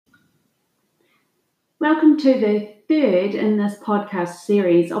Welcome to the third in this podcast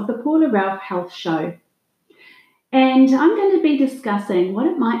series of the Paula Ralph Health Show. And I'm going to be discussing what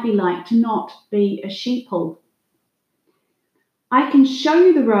it might be like to not be a sheeple. I can show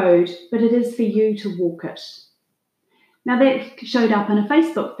you the road, but it is for you to walk it. Now that showed up in a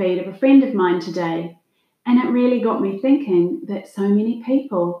Facebook feed of a friend of mine today, and it really got me thinking that so many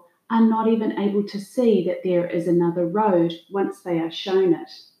people are not even able to see that there is another road once they are shown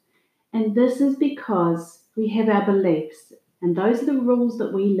it. And this is because we have our beliefs, and those are the rules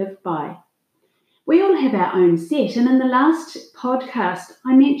that we live by. We all have our own set, and in the last podcast,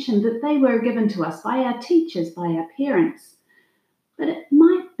 I mentioned that they were given to us by our teachers, by our parents. But it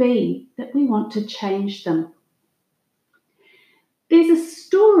might be that we want to change them. There's a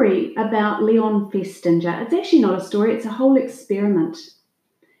story about Leon Festinger. It's actually not a story, it's a whole experiment.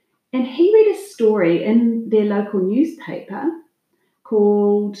 And he read a story in their local newspaper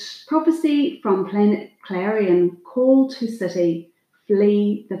called Prophecy from Planet Clarion, Call to City,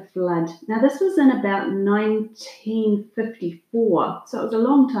 Flee the Flood. Now, this was in about 1954, so it was a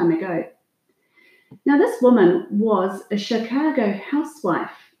long time ago. Now, this woman was a Chicago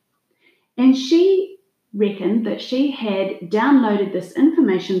housewife, and she reckoned that she had downloaded this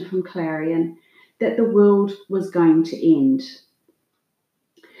information from Clarion that the world was going to end.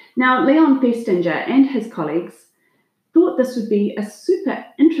 Now, Leon Festinger and his colleagues thought this would be a super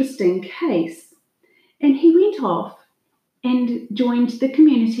interesting case, and he went off and joined the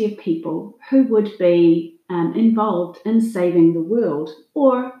community of people who would be involved in saving the world,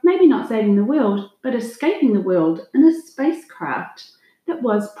 or maybe not saving the world, but escaping the world in a spacecraft that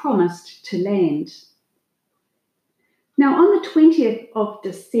was promised to land. Now, on the 20th of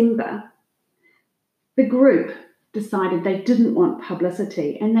December, the group decided they didn't want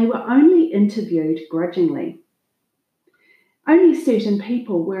publicity, and they were only interviewed grudgingly. Only certain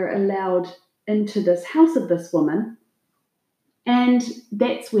people were allowed into this house of this woman, and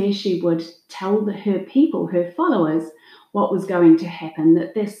that's where she would tell her people, her followers, what was going to happen,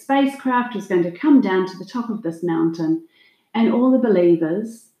 that their spacecraft was going to come down to the top of this mountain, and all the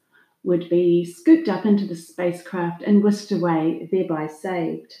believers would be scooped up into the spacecraft and whisked away, thereby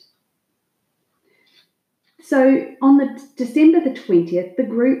saved. So on December the 20th, the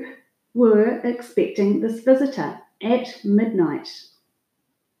group were expecting this visitor at midnight.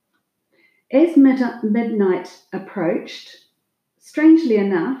 As midnight approached, strangely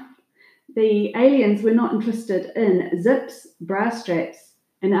enough, the aliens were not interested in zips, bra straps,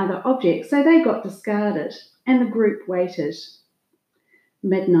 and other objects, so they got discarded, and the group waited.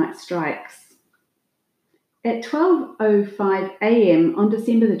 Midnight strikes. At 12:05 a.m. on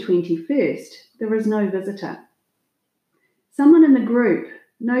December the 21st, there is no visitor. Someone in the group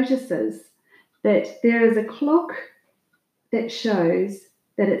notices that there is a clock that shows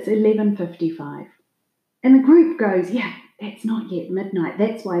that it's 11:55. And the group goes, yeah, that's not yet midnight.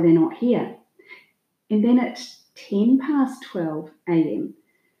 That's why they're not here. And then at 12 a.m.,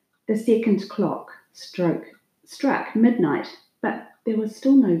 the second clock struck midnight, but there was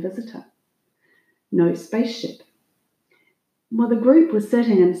still no visitor, no spaceship. Well, the group was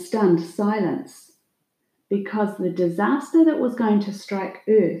sitting in stunned silence because the disaster that was going to strike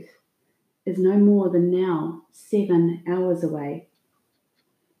Earth is no more than now 7 hours away.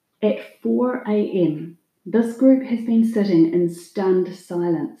 At 4 a.m., this group has been sitting in stunned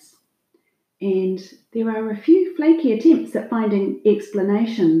silence, and there are a few flaky attempts at finding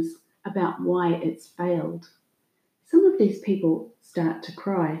explanations about why it's failed. Some of these people start to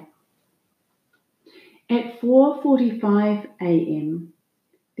cry. At 4:45 a.m.,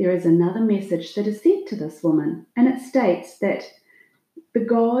 there is another message that is sent to this woman, and it states that the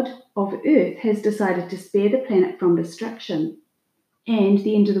God of Earth has decided to spare the planet from destruction, and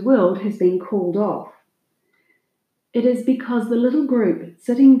the end of the world has been called off. It is because the little group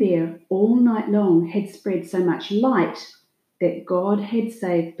sitting there all night long had spread so much light that God had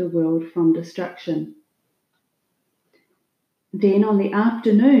saved the world from destruction. Then on the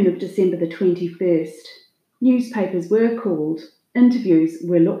afternoon of December the 21st, newspapers were called, interviews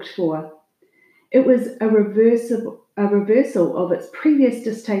were looked for. It was a reversal of its previous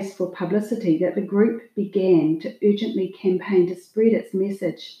distaste for publicity that the group began to urgently campaign to spread its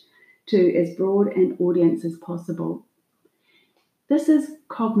message to as broad an audience as possible. This is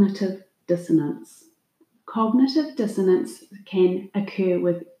cognitive dissonance. Cognitive dissonance can occur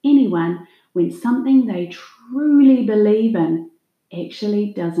with anyone when something they truly believe in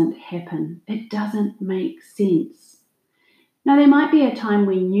actually doesn't happen. It doesn't make sense. Now, there might be a time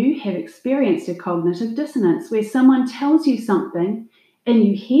when you have experienced a cognitive dissonance where someone tells you something and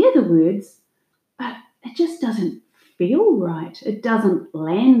you hear the words, but it just doesn't feel right. It doesn't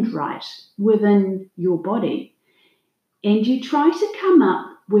land right within your body. And you try to come up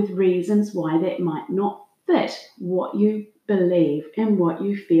with reasons why that might not fit what you believe and what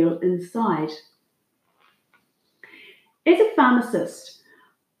you feel inside. As a pharmacist,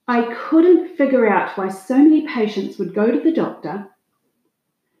 I couldn't figure out why so many patients would go to the doctor,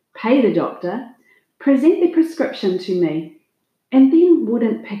 pay the doctor, present their prescription to me, and then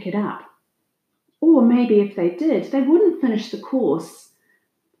wouldn't pick it up. Or maybe if they did, they wouldn't finish the course,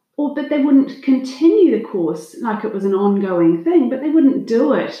 or that they wouldn't continue the course like it was an ongoing thing, but they wouldn't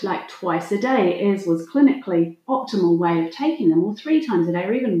do it like twice a day, as was clinically optimal way of taking them, or 3 times a day,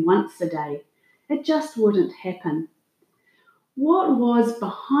 or even once a day. It just wouldn't happen. What was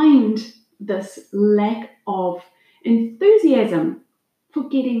behind this lack of enthusiasm for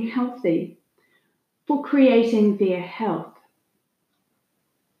getting healthy, for creating their health?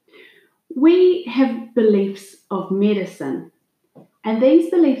 We have beliefs of medicine, and these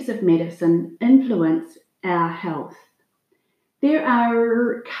beliefs of medicine influence our health. There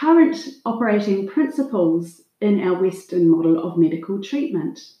are current operating principles in our Western model of medical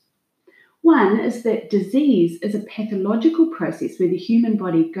treatment. One is that disease is a pathological process where the human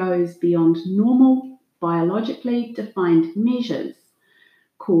body goes beyond normal, biologically defined measures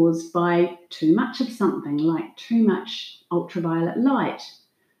caused by too much of something, like too much ultraviolet light,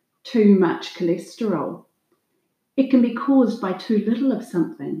 too much cholesterol. It can be caused by too little of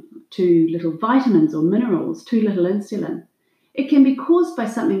something, too little vitamins or minerals, too little insulin. It can be caused by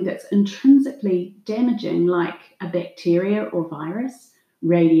something that's intrinsically damaging, like a bacteria or virus,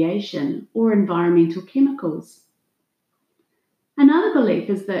 radiation, or environmental chemicals. Another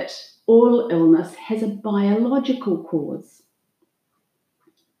belief is that all illness has a biological cause.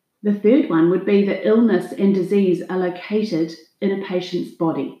 The third one would be that illness and disease are located in a patient's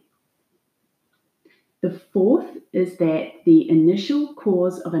body. The fourth is that the initial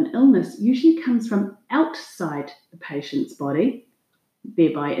cause of an illness usually comes from outside the patient's body,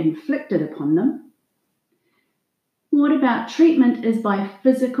 thereby inflicted upon them. What about treatment is by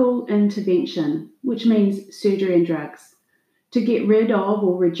physical intervention, which means surgery and drugs, to get rid of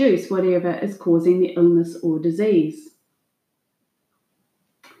or reduce whatever is causing the illness or disease.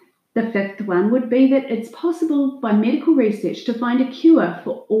 The fifth one would be that it's possible by medical research to find a cure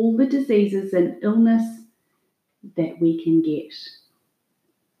for all the diseases and illness that we can get.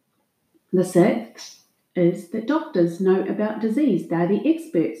 The sixth is that doctors know about disease. They're the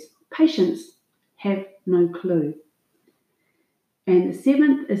experts. Patients have no clue. And the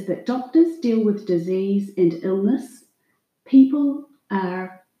seventh is that doctors deal with disease and illness. People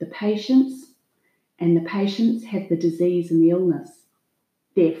are the patients, and the patients have the disease and the illness.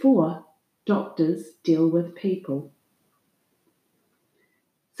 Therefore, doctors deal with people.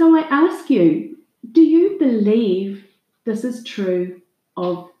 So I ask you, do you believe this is true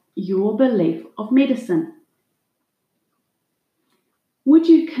of your belief of medicine? Would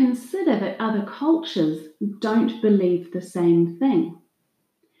you consider that other cultures don't believe the same thing?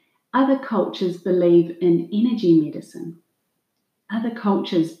 Other cultures believe in energy medicine. Other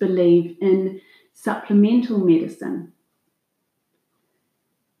cultures believe in supplemental medicine.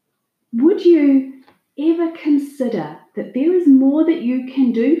 Would you ever consider that there is more that you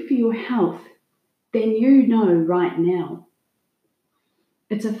can do for your health than you know right now?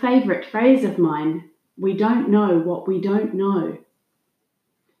 It's a favourite phrase of mine. We don't know what we don't know.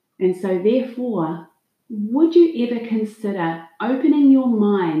 And so therefore, would you ever consider opening your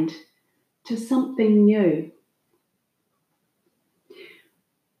mind to something new?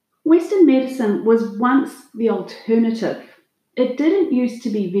 Western medicine was once the alternative. It didn't used to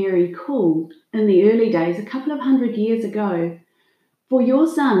be very cool in the early days, a couple of 100 years ago, for your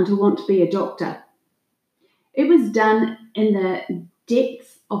son to want to be a doctor. It was done in the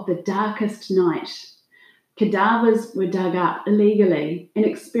depths of the darkest night. Cadavers were dug up illegally and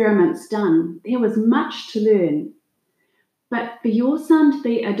experiments done. There was much to learn. But for your son to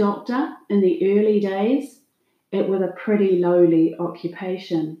be a doctor in the early days, it was a pretty lowly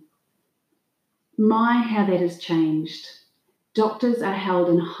occupation. My, how that has changed. Doctors are held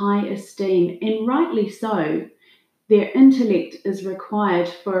in high esteem, and rightly so. Their intellect is required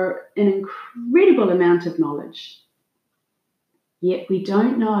for an incredible amount of knowledge. Yet we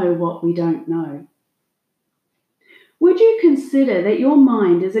don't know what we don't know. Would you consider that your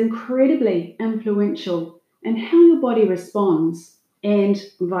mind is incredibly influential in how your body responds, and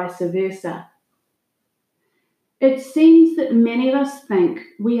vice versa? It seems that many of us think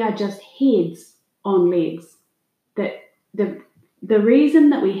we are just heads on legs, that the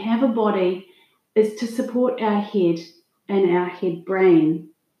reason that we have a body is to support our head and our head brain,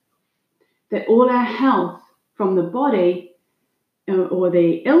 that all our health from the body or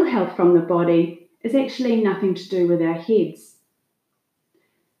the ill health from the body is actually nothing to do with our heads.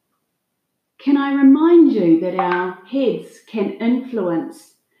 Can I remind you that our heads can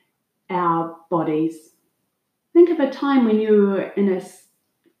influence our bodies? Think of a time when you were in a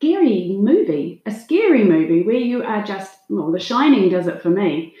scary movie where you are just, well, The Shining does it for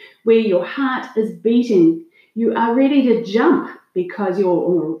me, where your heart is beating. You are ready to jump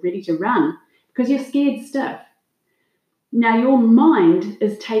or ready to run because you're scared stiff. Now your mind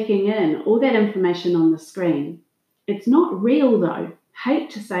is taking in all that information on the screen. It's not real though. Hate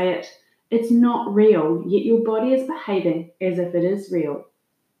to say it, it's not real, yet your body is behaving as if it is real.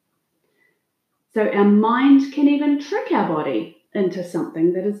 So our mind can even trick our body into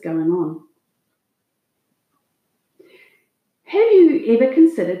something that is going on. Have you ever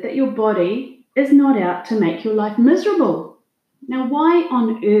considered that your body is not out to make your life miserable? Now, why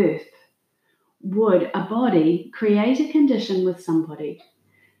on earth would a body create a condition with somebody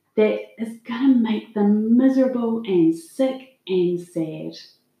that is going to make them miserable and sick and sad?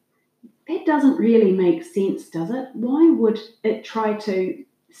 That doesn't really make sense, does it? Why would it try to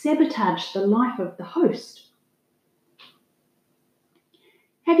sabotage the life of the host?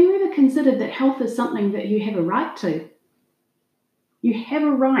 Have you ever considered that health is something that you have a right to? You have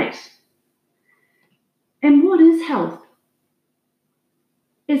a right. And what is health?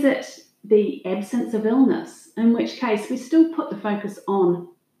 Is it the absence of illness, in which case we still put the focus on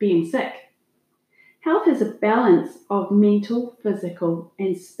being sick? Health is a balance of mental, physical,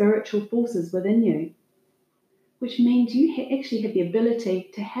 and spiritual forces within you, which means you actually have the ability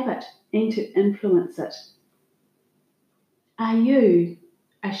to have it and to influence it. Are you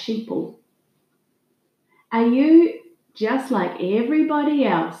a sheeple? Are you just like everybody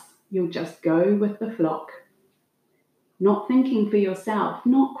else? You'll just go with the flock, not thinking for yourself,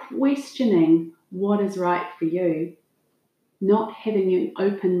 not questioning what is right for you, not having an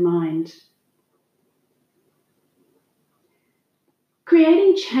open mind.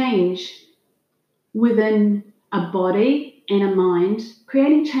 Creating change within a body and a mind,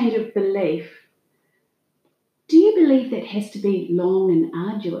 creating change of belief. Do you believe that has to be long and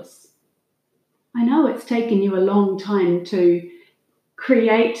arduous? I know it's taken you a long time to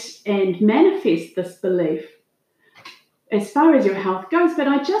create and manifest this belief as far as your health goes, but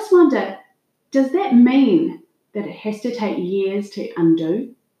I just wonder, does that mean that it has to take years to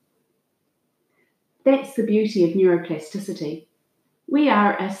undo? That's the beauty of neuroplasticity. We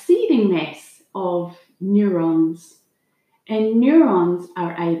are a seething mass of neurons, and neurons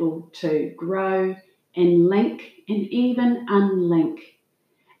are able to grow and link and even unlink.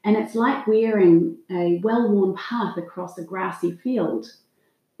 And it's like wearing a well-worn path across a grassy field.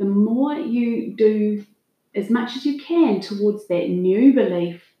 The more you do as much as you can towards that new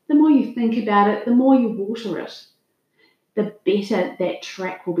belief, the more you think about it, the more you water it, the better that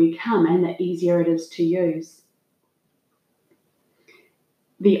track will become and the easier it is to use.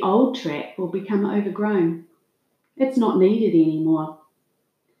 The old track will become overgrown. It's not needed anymore.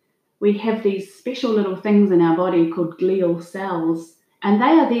 We have these special little things in our body called glial cells, and they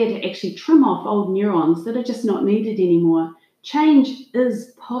are there to actually trim off old neurons that are just not needed anymore. Change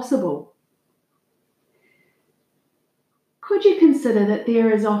is possible. Could you consider that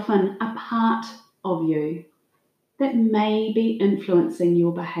there is often a part of you that may be influencing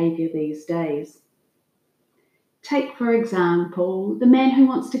your behaviour these days? Take, for example, the man who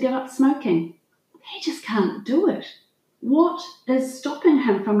wants to give up smoking. He just can't do it. What is stopping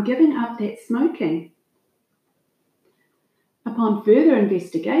him from giving up that smoking? Upon further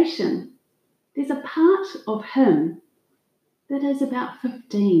investigation, there's a part of him that is about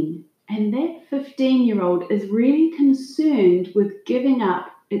 15, and that 15-year-old is really concerned with giving up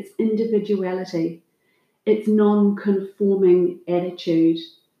its individuality, its non-conforming attitude.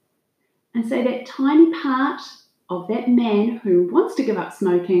 And so that tiny part of that man who wants to give up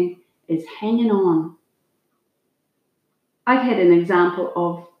smoking is hanging on. I've had an example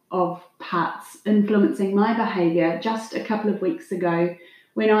of parts influencing my behaviour just a couple of weeks ago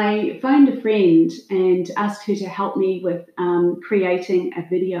when I phoned a friend and asked her to help me with creating a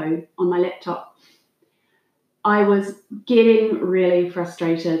video on my laptop. I was getting really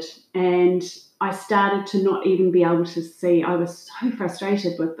frustrated and I started to not even be able to see. I was so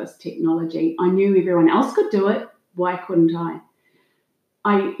frustrated with this technology. I knew everyone else could do it. Why couldn't I?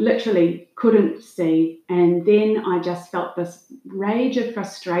 I literally couldn't see. And then I just felt this rage of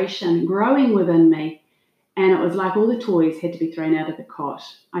frustration growing within me. And it was like all the toys had to be thrown out of the cot.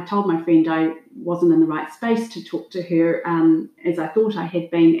 I told my friend I wasn't in the right space to talk to her as I thought I had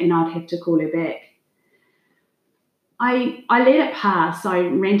been, and I'd have to call her back. I let it pass. I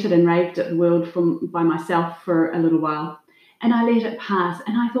ranted and raved at the world by myself for a little while. And I let it pass.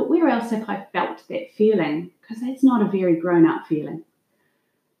 And I thought, where else have I felt that feeling? Because that's not a very grown-up feeling.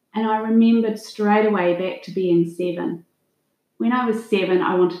 And I remembered straight away back to being 7. When I was 7,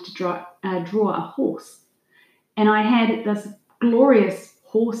 I wanted to draw a horse. And I had this glorious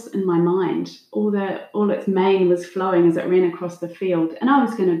horse in my mind. All its mane was flowing as it ran across the field. And I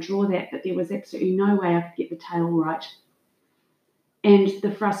was going to draw that, but there was absolutely no way I could get the tail right. And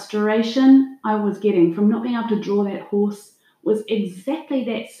the frustration I was getting from not being able to draw that horse was exactly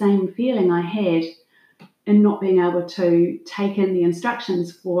that same feeling I had in not being able to take in the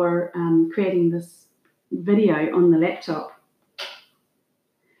instructions for creating this video on the laptop.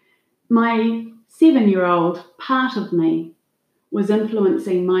 My 7-year-old part of me was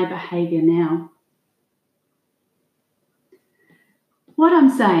influencing my behaviour now. What I'm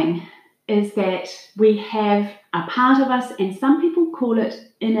saying is that we have a part of us, and some people call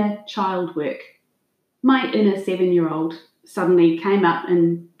it inner child work. My inner 7-year-old suddenly came up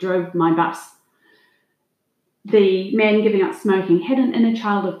and drove my bus. The man giving up smoking had an inner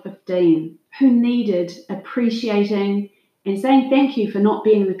child of 15 who needed appreciating and saying thank you for not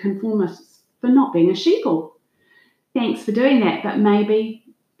being the conformist, for not being a sheeple. Thanks for doing that, but maybe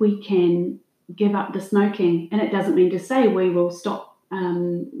we can give up the smoking. And it doesn't mean to say we will stop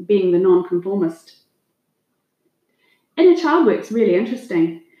being the non-conformist. Inner child work's really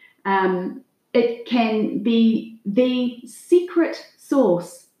interesting. It can be the secret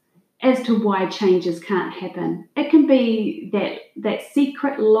source as to why changes can't happen. It can be that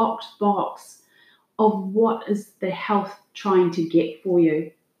secret locked box of what is the health trying to get for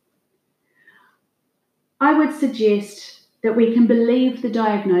you. I would suggest that we can believe the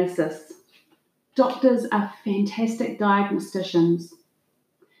diagnosis. Doctors are fantastic diagnosticians.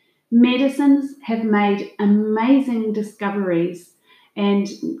 Medicines have made amazing discoveries and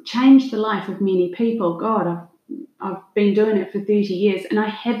changed the life of many people. God, I've been doing it for 30 years and I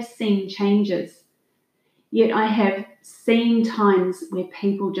have seen changes. Yet I have seen times where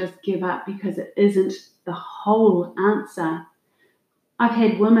people just give up because it isn't the whole answer. I've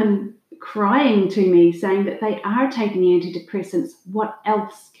had women crying to me saying that they are taking antidepressants. What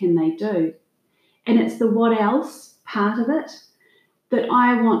else can they do? And it's the what else part of it that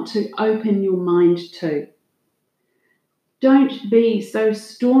I want to open your mind to. Don't be so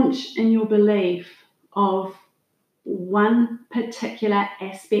staunch in your belief of one particular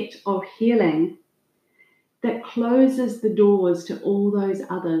aspect of healing that closes the doors to all those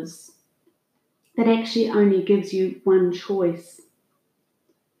others, that actually only gives you one choice.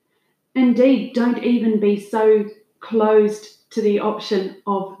 Indeed, don't even be so closed to the option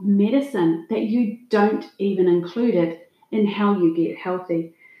of medicine that you don't even include it in how you get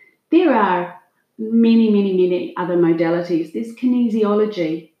healthy. There are many other modalities. There's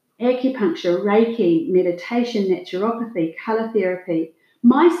kinesiology, acupuncture, Reiki, meditation, naturopathy, colour therapy,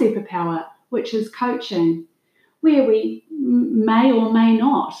 my superpower, which is coaching, where we may or may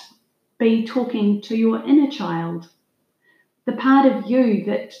not be talking to your inner child, the part of you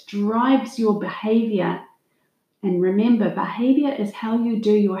that drives your behaviour. And remember, behaviour is how you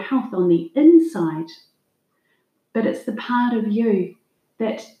do your health on the inside, but it's the part of you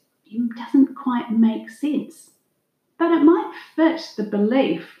that doesn't quite make sense. But it might fit the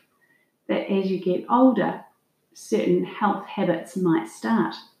belief that as you get older, certain health habits might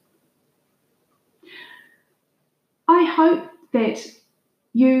start. I hope that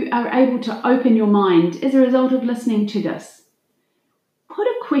you are able to open your mind as a result of listening to this. Put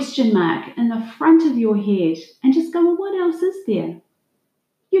a question mark in the front of your head and just go, well, what else is there?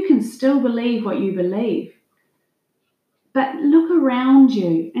 You can still believe what you believe, but look around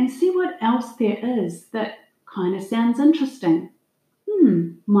you and see what else there is that kind of sounds interesting.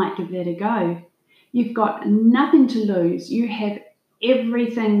 Might give that a go. You've got nothing to lose. You have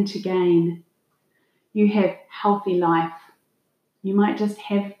everything to gain. You have healthy life. You might just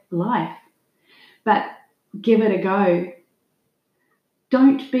have life, but give it a go.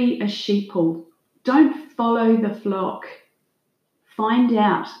 Don't be a sheeple. Don't follow the flock. Find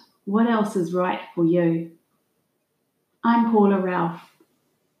out what else is right for you. I'm Paula Ralph,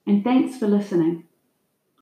 and thanks for listening.